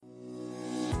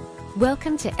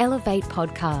Welcome to Elevate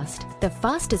Podcast, the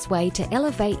fastest way to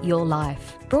elevate your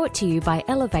life. Brought to you by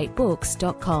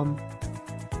elevatebooks.com.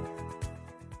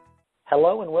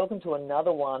 Hello and welcome to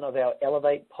another one of our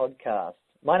Elevate podcasts.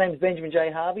 My name is Benjamin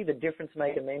J. Harvey, the Difference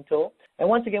Maker Mentor. And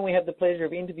once again, we have the pleasure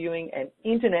of interviewing an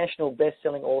international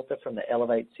best-selling author from the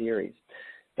Elevate series.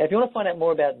 Now, if you want to find out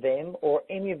more about them or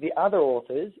any of the other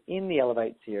authors in the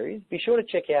Elevate series, be sure to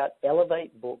check out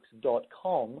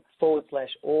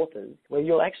elevatebooks.com/authors, where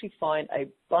you'll actually find a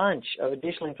bunch of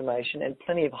additional information and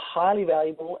plenty of highly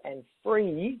valuable and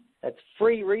free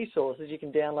resources you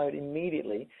can download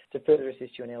immediately to further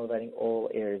assist you in elevating all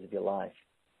areas of your life.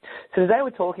 So today we're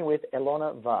talking with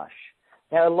Ilona Vass.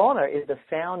 Now, Ilona is the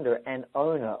founder and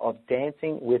owner of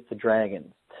Dancing with the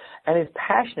Dragons and is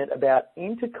passionate about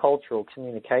intercultural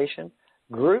communication,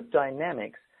 group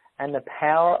dynamics, and the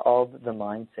power of the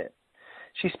mindset.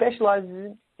 She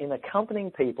specializes in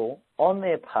accompanying people on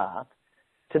their path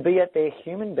to be at their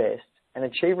human best and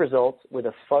achieve results with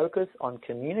a focus on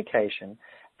communication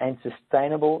and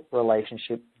sustainable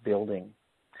relationship building.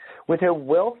 With her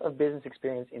wealth of business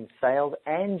experience in sales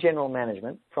and general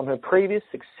management from her previous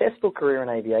successful career in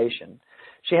aviation,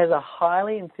 she has a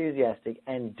highly enthusiastic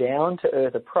and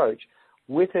down-to-earth approach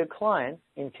with her clients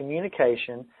in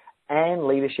communication and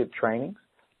leadership trainings,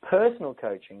 personal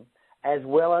coaching, as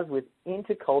well as with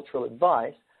intercultural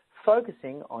advice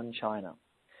focusing on China.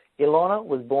 Ilona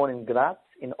was born in Graz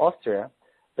in Austria,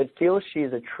 but feels she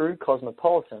is a true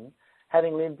cosmopolitan,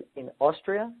 having lived in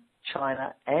Austria,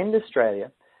 China, and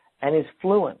Australia, and is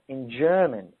fluent in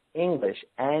German, English,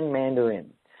 and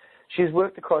Mandarin. She's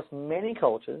worked across many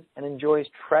cultures and enjoys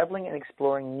traveling and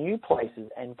exploring new places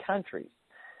and countries.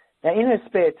 Now, in her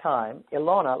spare time,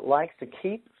 Ilona likes to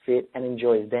keep fit and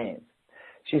enjoys dance.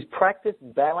 She's practiced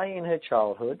ballet in her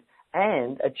childhood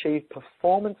and achieved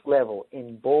performance level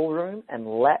in ballroom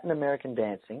and Latin American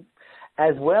dancing,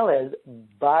 as well as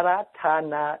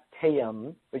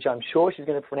Bharatanatyam, which I'm sure she's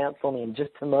going to pronounce for me in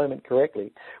just a moment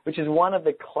correctly, which is one of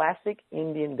the classic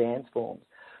Indian dance forms.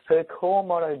 Her core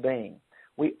motto being,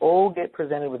 "We all get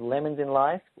presented with lemons in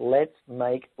life, let's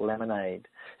make lemonade."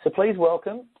 So please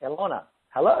welcome Ilona.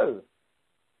 Hello.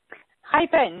 Hi,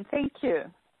 Ben. Thank you.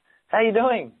 How are you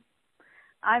doing?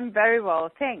 I'm very well,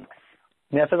 thanks.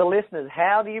 Now, for the listeners,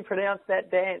 how do you pronounce that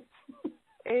dance?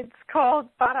 It's called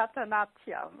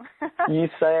Bharatanatyam. You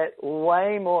say it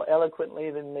way more eloquently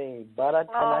than me.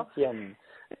 Bharatanatyam.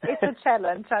 It's a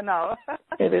challenge, I know.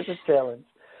 It is a challenge.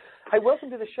 Hey, welcome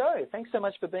to the show. Thanks so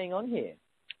much for being on here.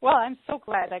 Well, I'm so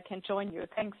glad I can join you.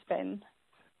 Thanks, Ben.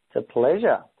 It's a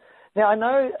pleasure. Now, I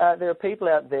know there are people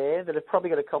out there that have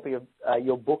probably got a copy of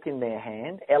your book in their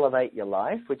hand, Elevate Your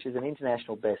Life, which is an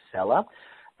international bestseller.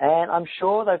 And I'm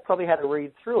sure they've probably had to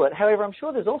read through it. However, I'm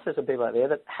sure there's also some people out there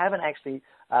that haven't actually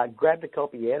grabbed a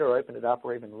copy yet or opened it up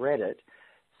or even read it.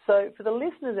 So for the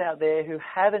listeners out there who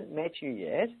haven't met you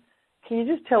yet, can you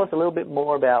just tell us a little bit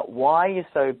more about why you're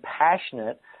so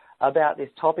passionate about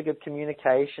this topic of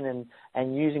communication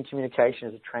and using communication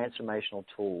as a transformational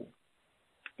tool?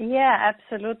 Yeah,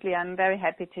 absolutely. I'm very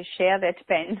happy to share that,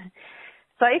 Ben.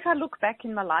 So if I look back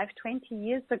in my life 20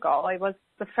 years ago, it was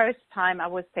the first time I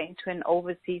was sent to an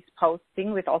overseas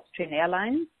posting with Austrian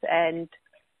Airlines, and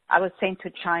I was sent to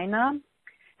China.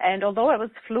 And although I was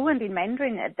fluent in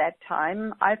Mandarin at that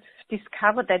time, I've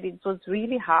discovered that it was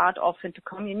really hard often to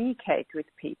communicate with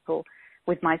people.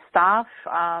 With my staff,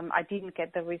 I didn't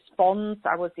get the response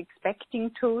I was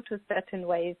expecting to certain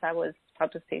ways. I was,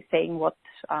 saying what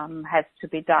has to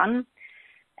be done.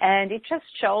 And it just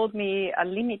showed me a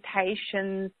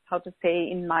limitation,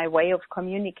 in my way of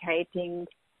communicating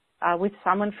with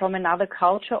someone from another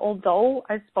culture, although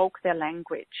I spoke their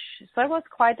language. So it was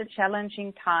quite a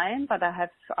challenging time, but I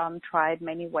have tried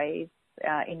many ways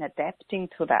in adapting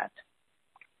to that.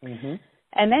 Mm-hmm.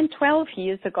 And then 12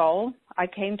 years ago, I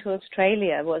came to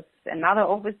Australia. It was another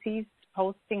overseas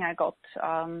posting I got,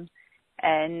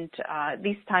 and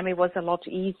this time it was a lot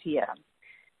easier.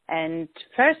 And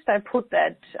first I put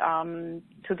that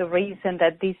to the reason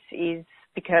that this is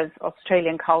because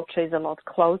Australian culture is a lot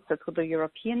closer to the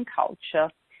European culture,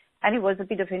 and it was a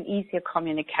bit of an easier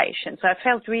communication. So I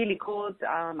felt really good.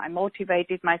 I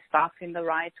motivated my staff in the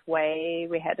right way.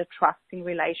 We had a trusting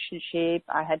relationship.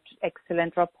 I had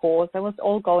excellent rapport. It was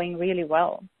all going really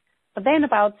well. But then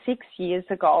about 6 years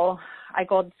ago, I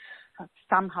got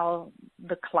somehow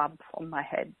the club on my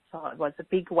head. So it was a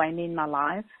big win in my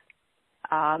life.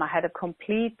 I had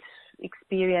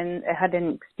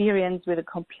an experience with a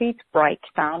complete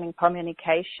breakdown in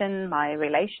communication. My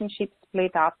relationship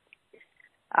split up.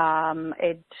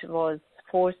 It was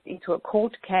forced into a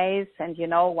court case, and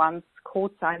once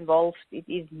courts are involved, it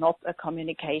is not a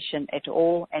communication at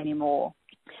all anymore.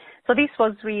 So this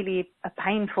was really a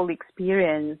painful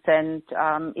experience, and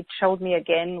it showed me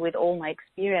again, with all my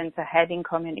experience I had in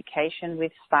communication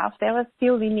with staff, there were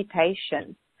still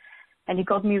limitations, and it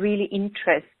got me really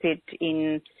interested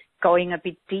in going a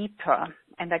bit deeper.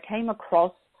 And I came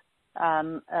across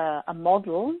a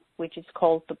model which is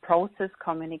called the process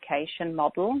communication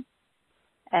model.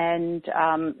 And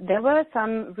there were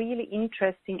some really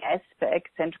interesting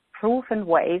aspects and proven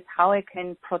ways how I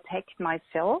can protect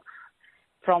myself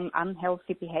from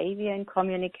unhealthy behavior in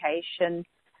communication,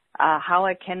 how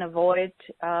I can avoid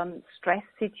stress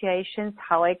situations,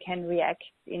 how I can react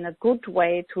in a good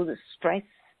way to the stress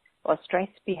or stress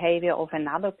behavior of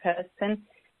another person,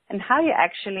 and how you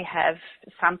actually have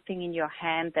something in your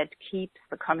hand that keeps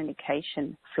the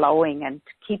communication flowing and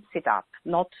keeps it up,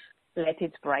 not let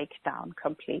it break down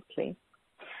completely.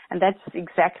 And that's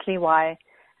exactly why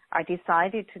I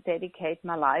decided to dedicate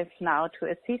my life now to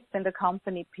assist and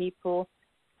accompany people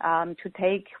to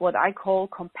take what I call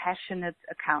compassionate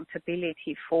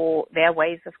accountability for their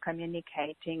ways of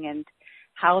communicating and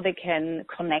how they can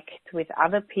connect with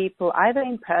other people, either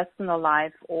in personal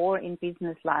life or in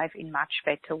business life, in much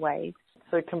better ways.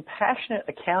 So compassionate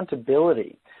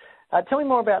accountability. Tell me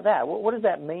more about that. What does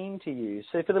that mean to you?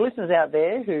 So for the listeners out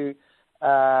there who,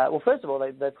 well, first of all,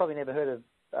 they've probably never heard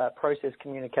of process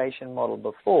communication model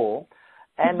before,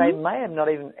 and they may have not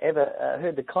even ever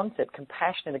heard the concept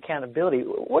compassionate accountability.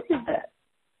 What is that?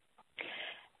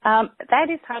 That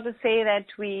is how to say that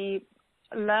we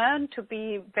learn to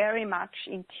be very much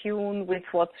in tune with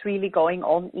what's really going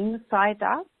on inside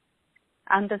us,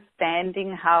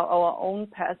 understanding how our own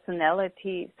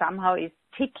personality somehow is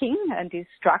ticking and is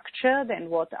structured, and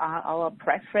what are our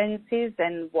preferences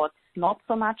and what's not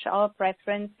so much our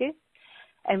preferences.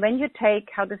 And when you take,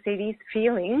 how to say, these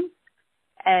feelings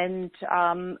and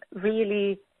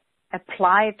really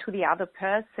apply it to the other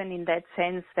person, in that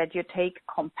sense that you take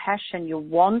compassion, you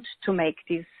want to make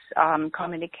this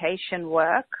communication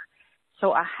work.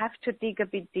 So I have to dig a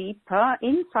bit deeper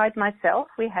inside myself.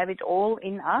 We have it all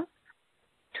in us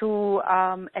to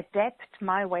adapt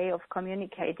my way of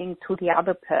communicating to the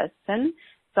other person.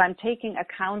 So I'm taking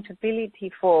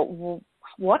accountability for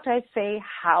what I say,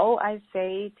 how I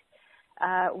say it,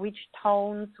 which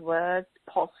tones, words,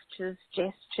 postures,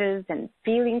 gestures, and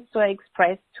feelings do I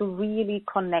express to really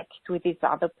connect with this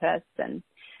other person.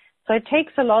 So it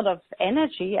takes a lot of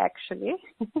energy, actually,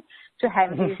 to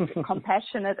have this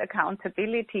compassionate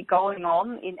accountability going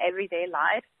on in everyday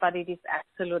life, but it is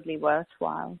absolutely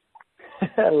worthwhile.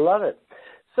 I love it.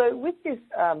 So with this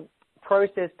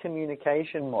process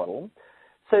communication model,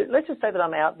 so let's just say that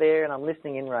I'm out there and I'm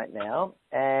listening in right now,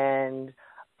 and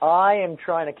I am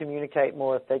trying to communicate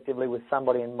more effectively with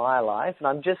somebody in my life, and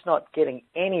I'm just not getting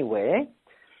anywhere.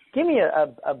 Give me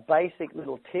a basic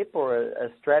little tip or a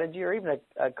strategy, or even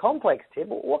a complex tip.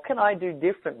 What can I do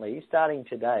differently starting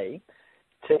today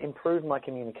to improve my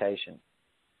communication?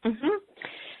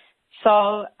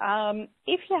 So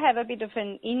if you have a bit of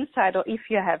an insight, or if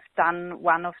you have done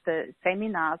one of the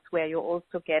seminars where you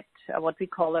also get what we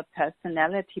call a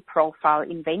personality profile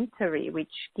inventory,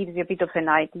 which gives you a bit of an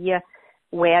idea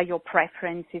where your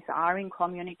preferences are in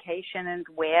communication and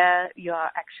where you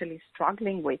are actually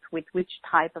struggling with which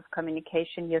type of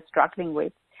communication you're struggling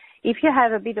with. If you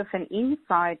have a bit of an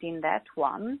insight in that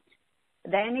one,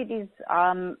 then it is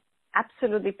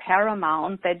absolutely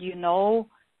paramount that you know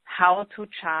how to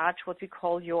charge what we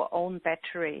call your own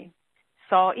battery.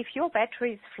 So if your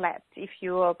battery is flat, if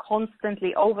you're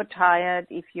constantly overtired,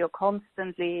 if you're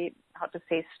constantly,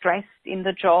 stressed in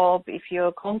the job, if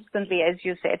you're constantly, as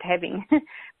you said, having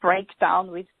breakdown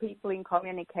with people in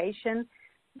communication,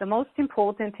 the most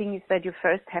important thing is that you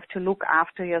first have to look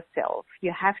after yourself.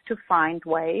 You have to find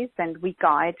ways, and we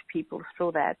guide people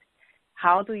through that.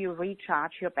 How do you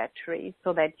recharge your battery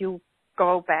so that you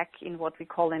go back in what we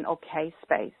call an okay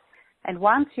space? And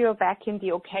once you're back in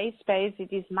the okay space,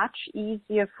 it is much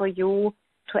easier for you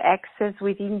to access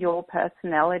within your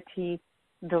personality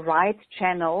the right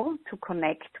channel to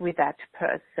connect with that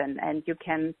person. And you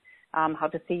can,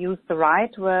 use the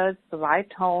right words, the right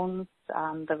tones,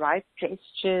 the right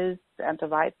gestures, and the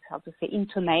right,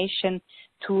 intonation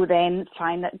to then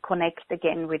connect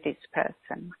again with this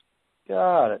person.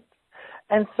 Got it.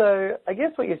 And so I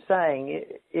guess what you're saying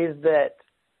is that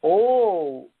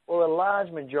all, or a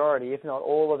large majority, if not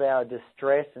all, of our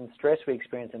distress and stress we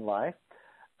experience in life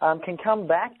can come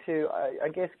back to, I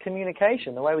guess,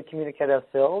 communication, the way we communicate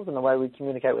ourselves and the way we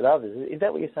communicate with others. Is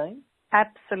that what you're saying?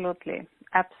 Absolutely.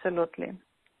 Absolutely.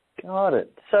 Got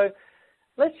it. So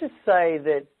let's just say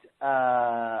that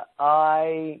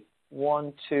I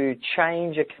want to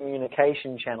change a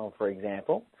communication channel, for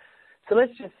example. So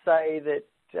let's just say that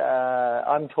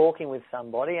I'm talking with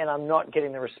somebody and I'm not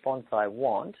getting the response I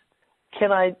want.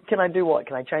 Can I do what?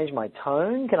 Can I change my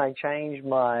tone? Can I change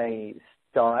my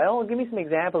style? Give me some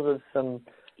examples of some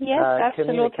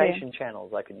communication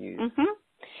channels I could use. Mm-hmm.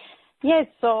 Yes,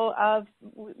 so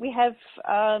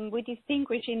we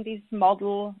distinguish in this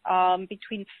model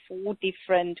between 4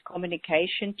 different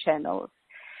communication channels.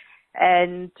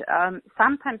 And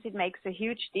sometimes it makes a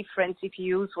huge difference if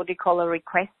you use what we call a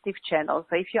requestive channel.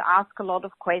 So if you ask a lot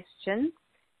of questions,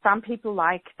 some people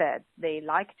like that. They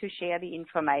like to share the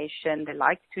information. They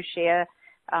like to share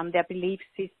their belief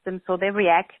system. So they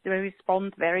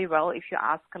respond very well if you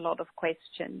ask a lot of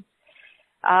questions.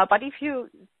 But if you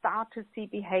start to see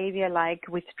behavior like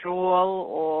withdrawal,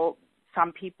 or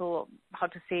some people,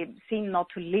 seem not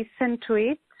to listen to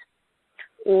it,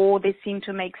 or they seem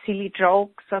to make silly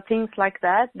jokes or things like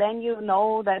that, then you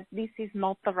know that this is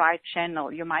not the right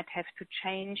channel. You might have to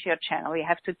change your channel. You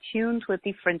have to tune to a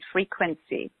different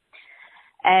frequency.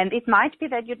 And it might be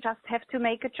that you just have to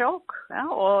make a joke,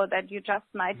 or that you just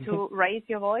might to raise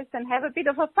your voice and have a bit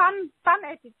of a fun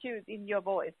attitude in your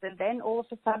voice. And then all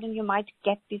of a sudden you might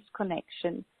get this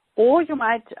connection. Or you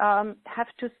might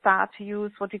have to start to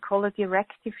use what we call a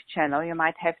directive channel. You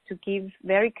might have to give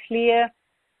very clear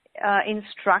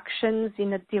instructions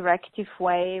in a directive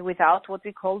way without what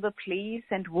we call the please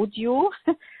and would you,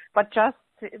 but just,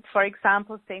 for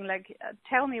example, saying like,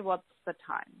 tell me what's the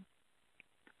time.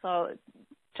 So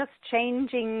just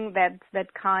changing that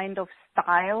kind of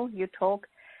style you talk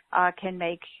can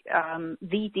make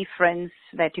the difference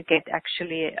that you get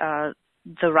actually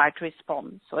the right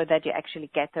response, or that you actually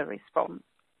get a response.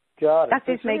 Got it. Does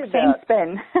this make sense,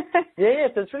 Ben? Yeah,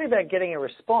 so it's really about getting a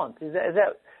response. Is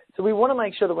that so? We want to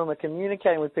make sure that when we're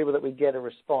communicating with people that we get a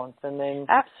response, and then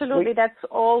absolutely, that's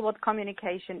all what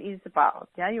communication is about.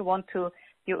 Yeah,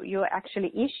 you're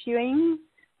actually issuing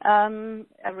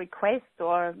a request,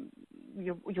 or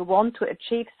you want to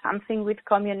achieve something with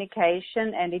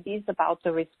communication, and it is about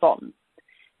the response.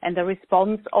 And the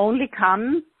response only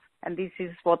comes, and this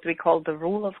is what we call the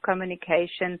rule of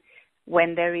communication,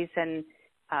 when there is an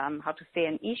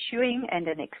issuing and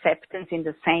an acceptance in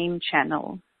the same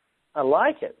channel. I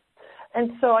like it.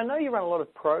 And so I know you run a lot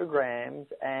of programs,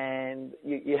 and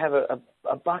you have a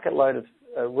bucket load of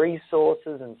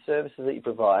resources and services that you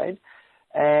provide.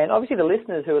 And obviously the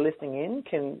listeners who are listening in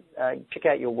can check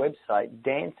out your website,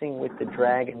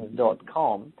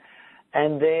 dancingwiththedragons.com.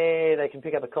 And there they can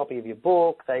pick up a copy of your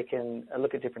book. They can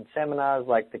look at different seminars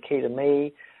like The Key to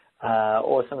Me,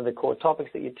 or some of the core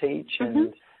topics that you teach,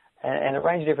 and a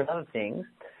range of different other things.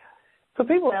 For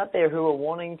people out there who are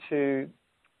wanting to,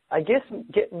 I guess,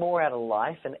 get more out of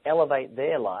life and elevate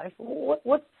their life,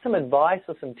 what's some advice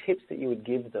or some tips that you would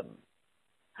give them?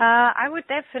 I would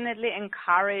definitely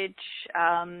encourage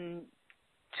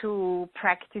to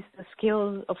practice the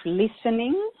skill of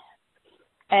listening.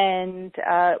 And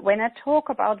when I talk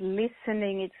about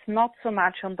listening, it's not so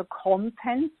much on the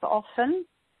contents often,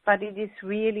 but it is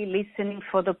really listening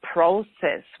for the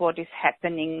process, what is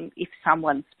happening if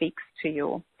someone speaks to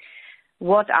you.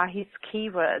 What are his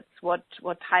keywords? What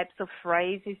types of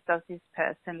phrases does this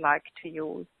person like to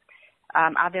use?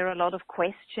 Are there a lot of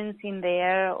questions in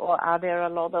there, or are there a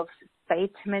lot of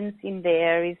statements in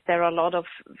there? Is there a lot of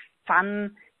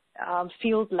fun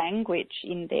field language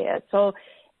in there? So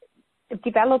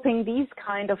developing these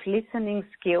kind of listening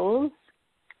skills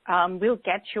will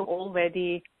get you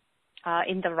already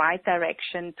in the right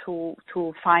direction to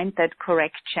find that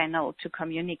correct channel to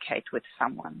communicate with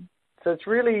someone. So it's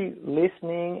really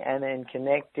listening and then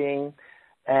connecting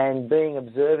and being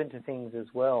observant to things as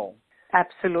well.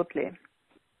 Absolutely.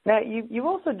 Now, you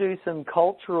also do some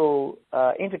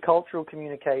intercultural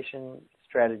communication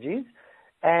strategies,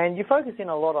 and you focus in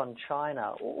a lot on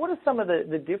China. What are some of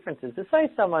the differences? To say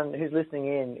someone who's listening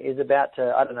in is about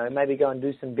to, I don't know, maybe go and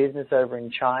do some business over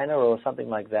in China or something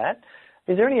like that,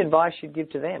 is there any advice you'd give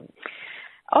to them?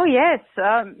 Oh, yes,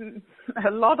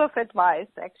 a lot of advice,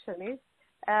 actually.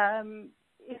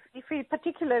 If we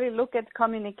particularly look at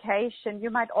communication, you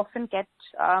might often get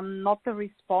not the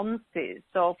responses.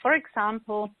 So, for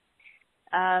example,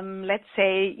 let's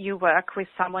say you work with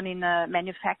someone in a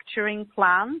manufacturing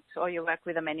plant, or you work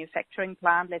with a manufacturing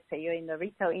plant. Let's say you're in the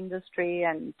retail industry,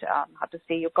 and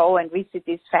you go and visit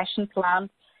this fashion plant,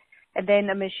 and then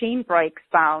a machine breaks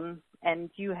down,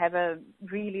 and you have a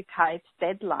really tight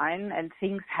deadline, and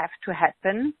things have to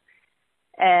happen.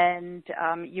 And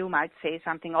you might say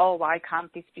something, oh, why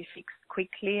can't this be fixed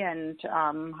quickly? And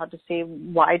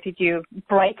why did you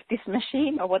break this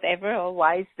machine or whatever? Or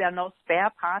why is there no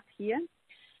spare part here?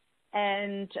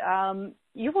 And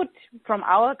you would, from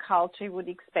our culture, would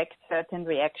expect certain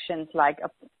reactions like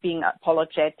being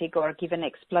apologetic or give an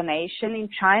explanation. In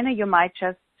China, you might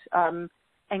just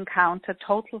encounter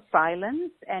total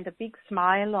silence and a big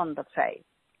smile on the face.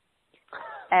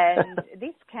 And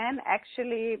this can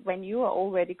actually, when you are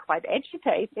already quite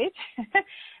agitated,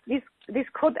 this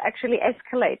could actually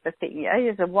escalate the thing. Yeah?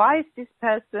 You say, why is this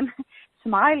person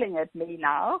smiling at me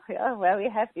now? Yeah, where we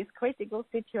have this critical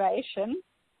situation.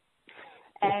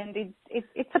 And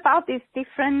it's about these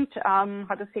different,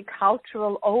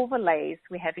 cultural overlays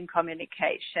we have in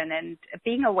communication. And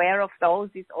being aware of those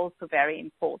is also very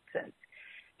important,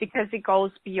 because it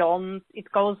goes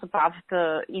above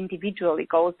the individual. It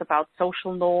goes about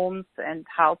social norms and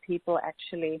how people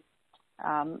actually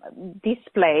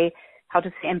display,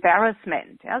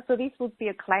 embarrassment. Yeah? So this would be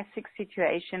a classic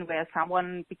situation where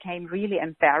someone became really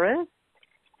embarrassed.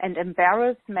 And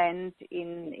embarrassment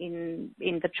in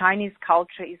the Chinese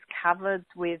culture is covered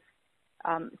with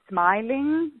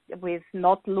smiling, with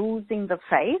not losing the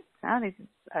face. This is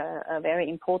a very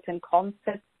important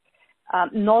concept.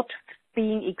 Not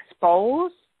being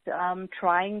exposed,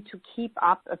 trying to keep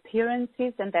up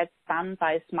appearances, and that's done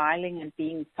by smiling and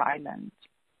being silent.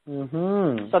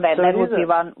 Mm-hmm. So that would be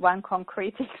one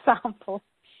concrete example.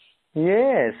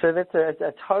 Yeah, so that's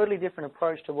a totally different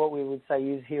approach to what we would say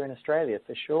is here in Australia,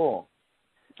 for sure.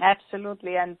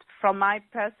 Absolutely. And from my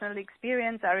personal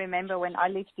experience, I remember when I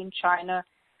lived in China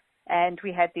and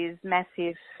we had these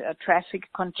massive traffic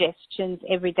congestions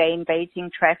every day in Beijing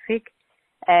traffic.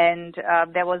 And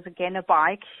there was again a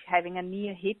bike having a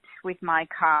near hit with my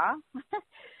car.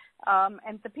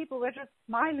 And the people were just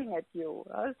smiling at you.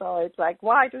 So it's like,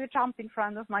 why do you jump in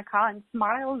front of my car and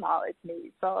smile now at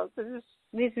me? So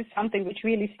this is something which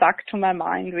really stuck to my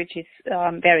mind, which is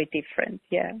very different,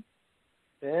 yeah.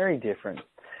 Very different.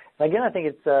 Again, I think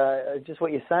it's just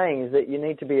what you're saying is that you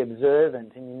need to be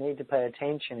observant and you need to pay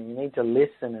attention and you need to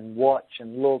listen and watch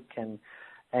and look and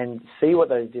see what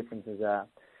those differences are.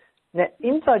 Now,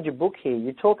 inside your book here,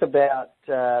 you talk about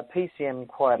PCM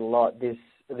quite a lot, this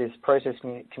process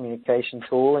communication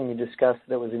tool, and you discussed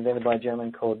that it was invented by a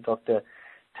gentleman called Dr.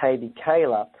 Taby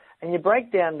Kaler. And you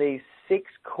break down these 6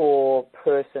 core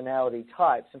personality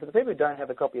types. And for the people who don't have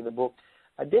a copy of the book,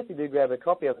 I definitely do grab a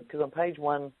copy of it, because on page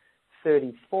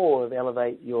 134 of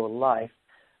Elevate Your Life,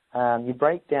 you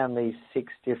break down these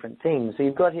 6 different things. So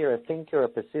you've got here a thinker, a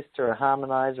persister, a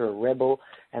harmonizer, a rebel,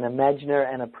 an imaginer,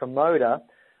 and a promoter.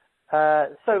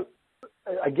 So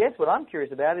I guess what I'm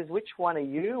curious about is which one are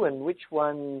you and which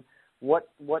one,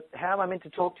 how am I meant to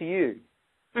talk to you?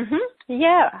 Mm-hmm.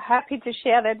 Yeah, happy to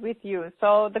share that with you.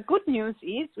 So the good news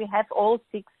is we have all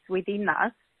 6 within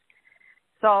us.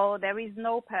 So there is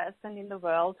no person in the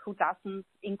world who doesn't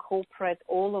incorporate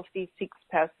all of these 6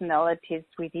 personalities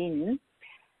within.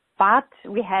 But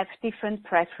we have different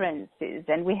preferences,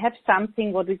 and we have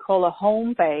something what we call a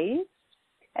home base.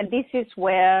 And this is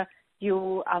where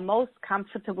you are most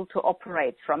comfortable to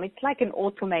operate from. It's like an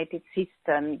automated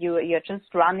system. You're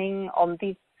just running on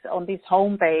this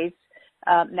home base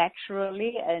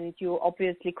naturally, and you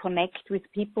obviously connect with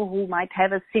people who might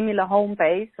have a similar home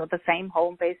base or the same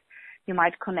home base. You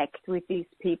might connect with these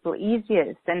people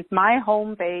easiest. And my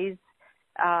home base,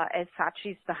 as such,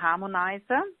 is the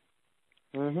harmonizer.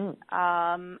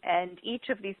 Mm-hmm. And each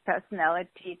of these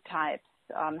personality types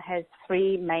has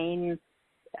 3 main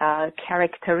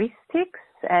characteristics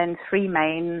and 3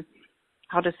 main,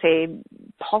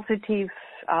 positive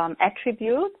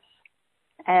attributes.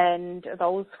 And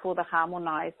those for the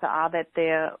harmonizer are that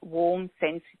they're warm,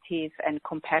 sensitive, and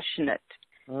compassionate.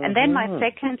 Mm-hmm. And then my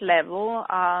second level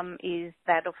is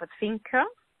that of a thinker.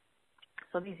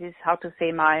 So this is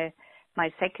my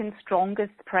second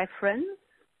strongest preference.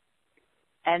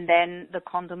 And then the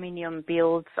condominium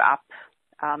builds up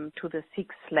to the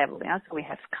 6th level. Yeah? So we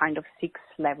have kind of 6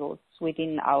 levels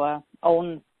within our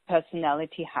own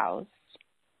personality house.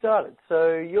 Got it.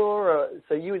 So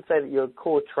you would say that your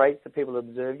core traits that people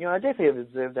observe, I definitely have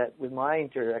observed that with my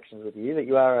interactions with you, that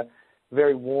you are a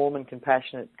very warm and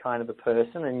compassionate kind of a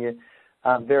person, and you're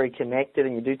very connected,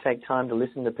 and you do take time to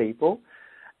listen to people.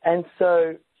 And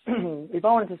so if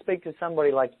I wanted to speak to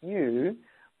somebody like you,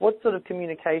 what sort of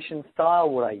communication style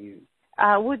would I use?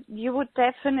 You would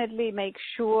definitely make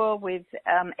sure with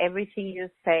everything you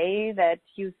say that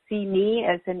you see me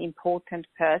as an important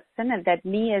person and that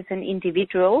me as an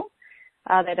individual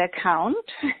that I count.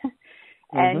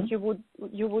 And you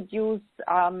would use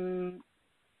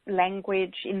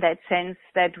language in that sense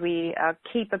that we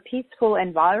keep a peaceful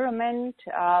environment.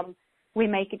 We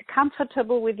make it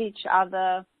comfortable with each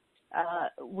other.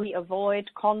 We avoid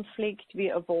conflict. We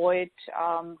avoid,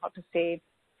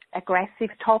 aggressive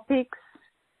topics.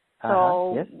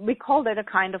 So yes. we call that a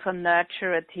kind of a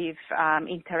nurturative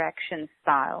interaction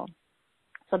style.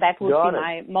 So that would be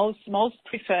my most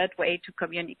preferred way to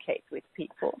communicate with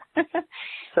people.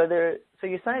 So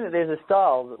you're saying that there's a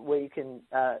style where you can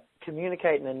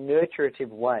communicate in a nurturative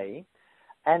way,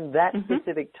 and that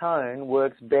specific tone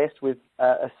works best with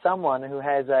someone who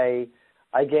has a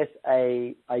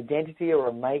identity or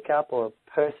a makeup or a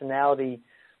personality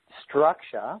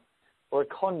structure, or a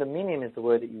condominium is the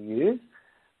word that you use.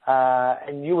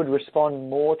 And you would respond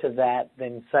more to that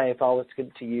than, say, if I was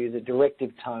to use a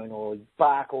directive tone or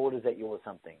bark orders at you or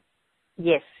something.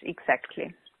 Yes,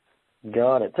 exactly.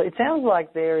 Got it. So it sounds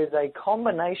like there is a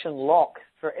combination lock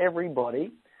for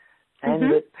everybody,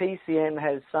 and that PCM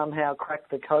has somehow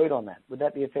cracked the code on that. Would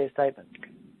that be a fair statement?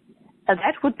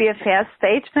 That would be a fair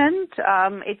statement.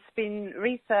 It's been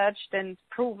researched and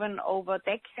proven over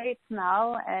decades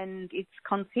now, and it's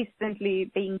consistently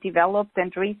being developed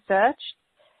and researched.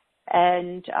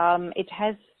 And it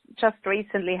has just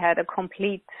recently had a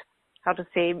complete,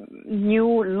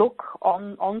 new look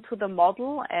onto the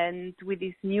model. And with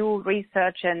this new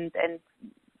research and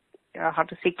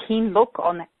keen look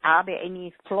on, are there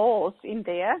any flaws in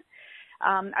there?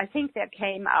 I think there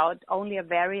came out only a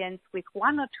variance with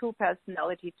 1 or 2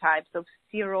 personality types of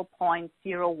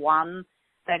 0.01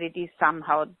 that it is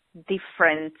somehow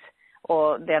different,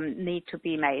 or there need to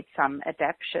be made some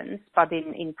adaptations. But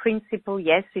in principle,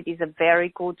 yes, it is a very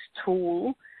good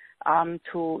tool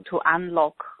to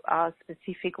unlock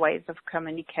specific ways of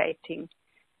communicating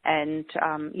and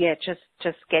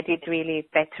just get it really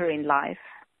better in life.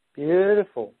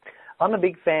 Beautiful. I'm a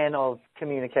big fan of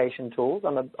communication tools.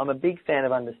 I'm a big fan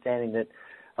of understanding that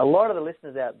a lot of the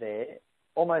listeners out there,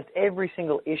 almost every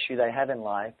single issue they have in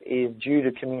life is due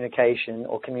to communication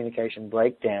or communication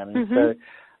breakdown. And so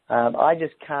I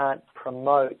just can't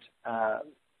promote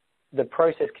the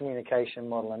process communication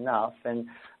model enough. And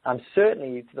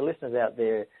certainly to the listeners out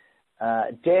there,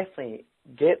 definitely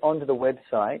get onto the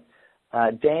website,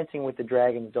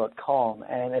 dancingwiththedragons.com,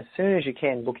 and as soon as you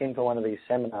can, book in for one of these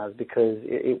seminars, because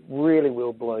it really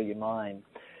will blow your mind.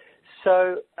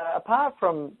 So apart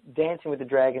from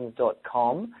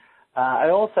dancingwiththedragons.com, I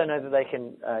also know that they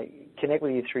can connect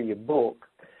with you through your book.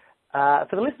 For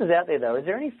the listeners out there, though, is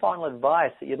there any final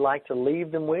advice that you'd like to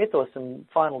leave them with, or some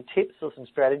final tips or some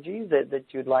strategies that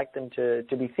you'd like them to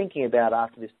be thinking about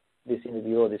after this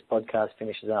interview or this podcast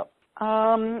finishes up?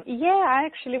 I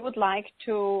actually would like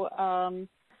to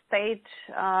state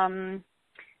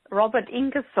Robert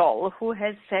Ingersoll, who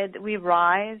has said, "We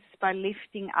rise by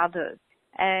lifting others."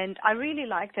 And I really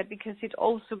like that because it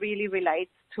also really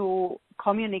relates to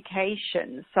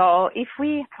communication. So if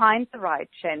we find the right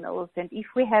channels, and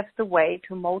if we have the way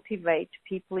to motivate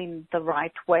people in the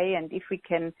right way, and if we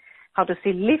can,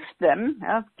 lift them,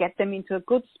 get them into a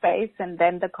good space, and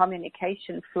then the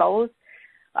communication flows,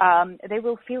 they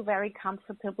will feel very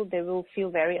comfortable, they will feel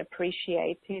very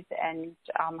appreciated, and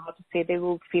they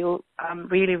will feel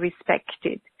really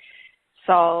respected.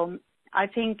 So I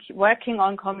think working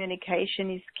on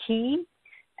communication is key.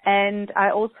 And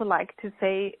I also like to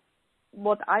say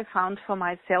what I found for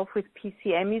myself with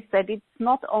PCM is that it's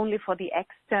not only for the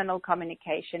external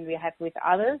communication we have with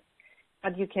others,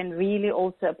 but you can really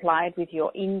also apply it with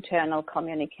your internal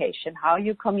communication, how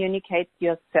you communicate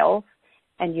yourself,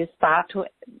 and you start to,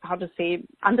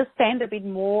 understand a bit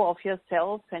more of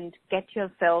yourself and get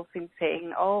yourself in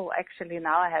saying, oh, actually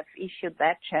now I have issued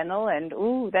that channel, and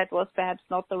that was perhaps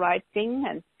not the right thing.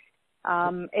 And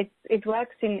it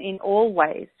works in all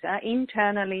ways,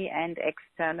 internally and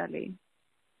externally.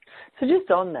 So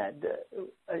just on that,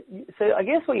 so I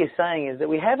guess what you're saying is that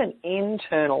we have an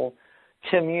internal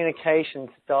communication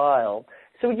style.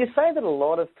 So would you say that a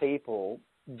lot of people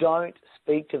don't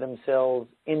speak to themselves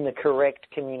in the correct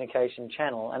communication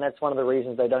channel, and that's one of the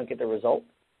reasons they don't get the result?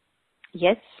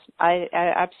 Yes, I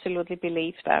absolutely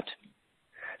believe that.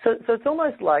 So it's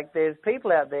almost like there's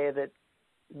people out there that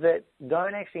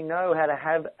don't actually know how to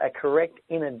have a correct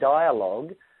inner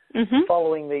dialogue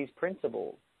following these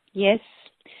principles. Yes,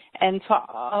 and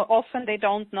often they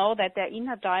don't know that their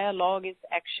inner dialogue is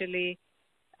actually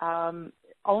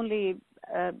only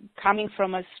coming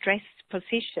from a stressed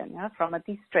position, from a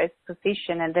distressed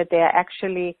position, and that they are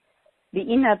actually, the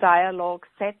inner dialogue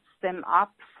sets them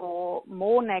up for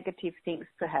more negative things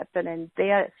to happen, and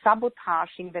they are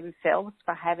sabotaging themselves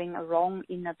by having a wrong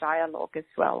inner dialogue as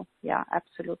well. Yeah,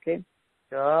 absolutely.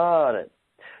 Got it.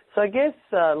 So I guess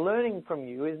learning from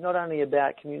you is not only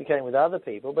about communicating with other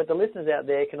people, but the listeners out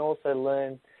there can also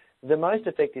learn the most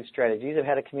effective strategies of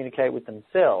how to communicate with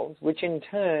themselves, which in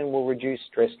turn will reduce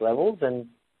stress levels. And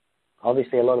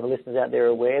obviously a lot of the listeners out there are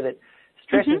aware that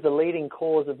stress is the leading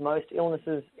cause of most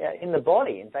illnesses in the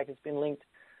body. In fact, it's been linked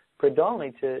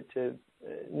predominantly to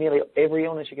nearly every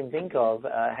illness you can think of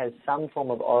has some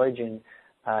form of origin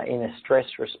in a stress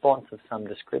response of some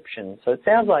description. So it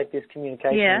sounds like this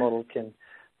communication model can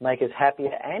make us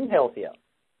happier and healthier.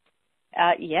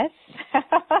 Yes.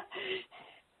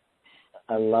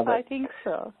 I love it. I think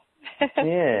so.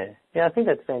 Yeah, I think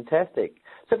that's fantastic.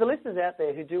 So for listeners out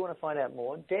there who do want to find out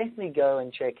more, definitely go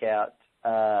and check out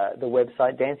the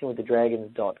website,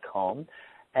 dancingwiththedragons.com.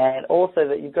 And also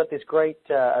that you've got this great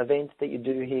event that you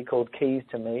do here called Keys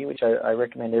to Me, which I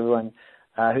recommend everyone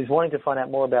who's wanting to find out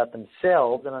more about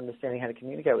themselves and understanding how to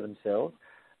communicate with themselves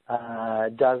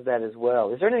does that as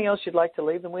well. Is there anything else you'd like to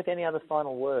leave them with? Any other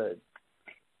final words?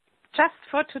 Just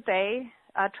for today,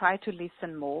 try to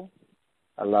listen more.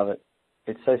 I love it.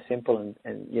 It's so simple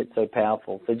and yet so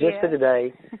powerful. So just for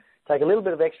today, take a little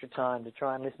bit of extra time to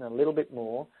try and listen a little bit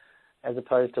more as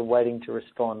opposed to waiting to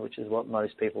respond, which is what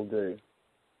most people do.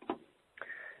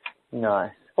 Nice.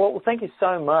 Well, thank you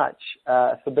so much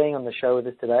for being on the show with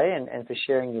us today and for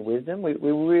sharing your wisdom.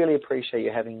 We really appreciate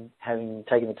you having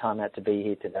taken the time out to be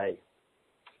here today.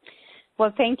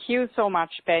 Well, thank you so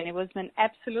much, Ben. It was an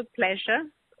absolute pleasure.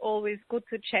 Always good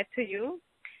to chat to you.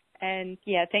 And,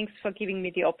 thanks for giving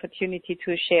me the opportunity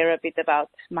to share a bit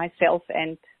about myself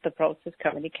and the process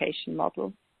communication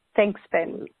model. Thanks,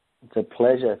 Ben. It's a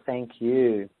pleasure. Thank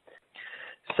you.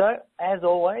 So, as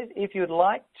always, if you'd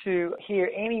like to hear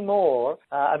any more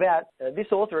about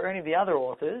this author or any of the other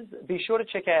authors, be sure to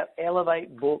check out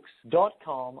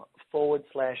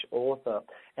elevatebooks.com/author.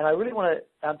 And I really want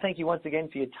to thank you once again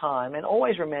for your time. And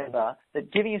always remember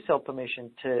that giving yourself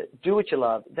permission to do what you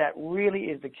love, that really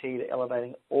is the key to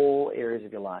elevating all areas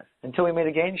of your life. Until we meet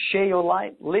again, share your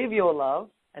light, live your love,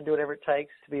 and do whatever it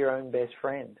takes to be your own best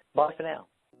friend. Bye for now.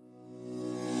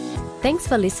 Thanks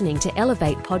for listening to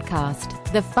Elevate Podcast,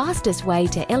 the fastest way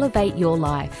to elevate your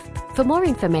life. For more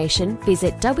information,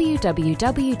 visit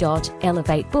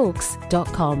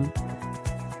www.elevatebooks.com.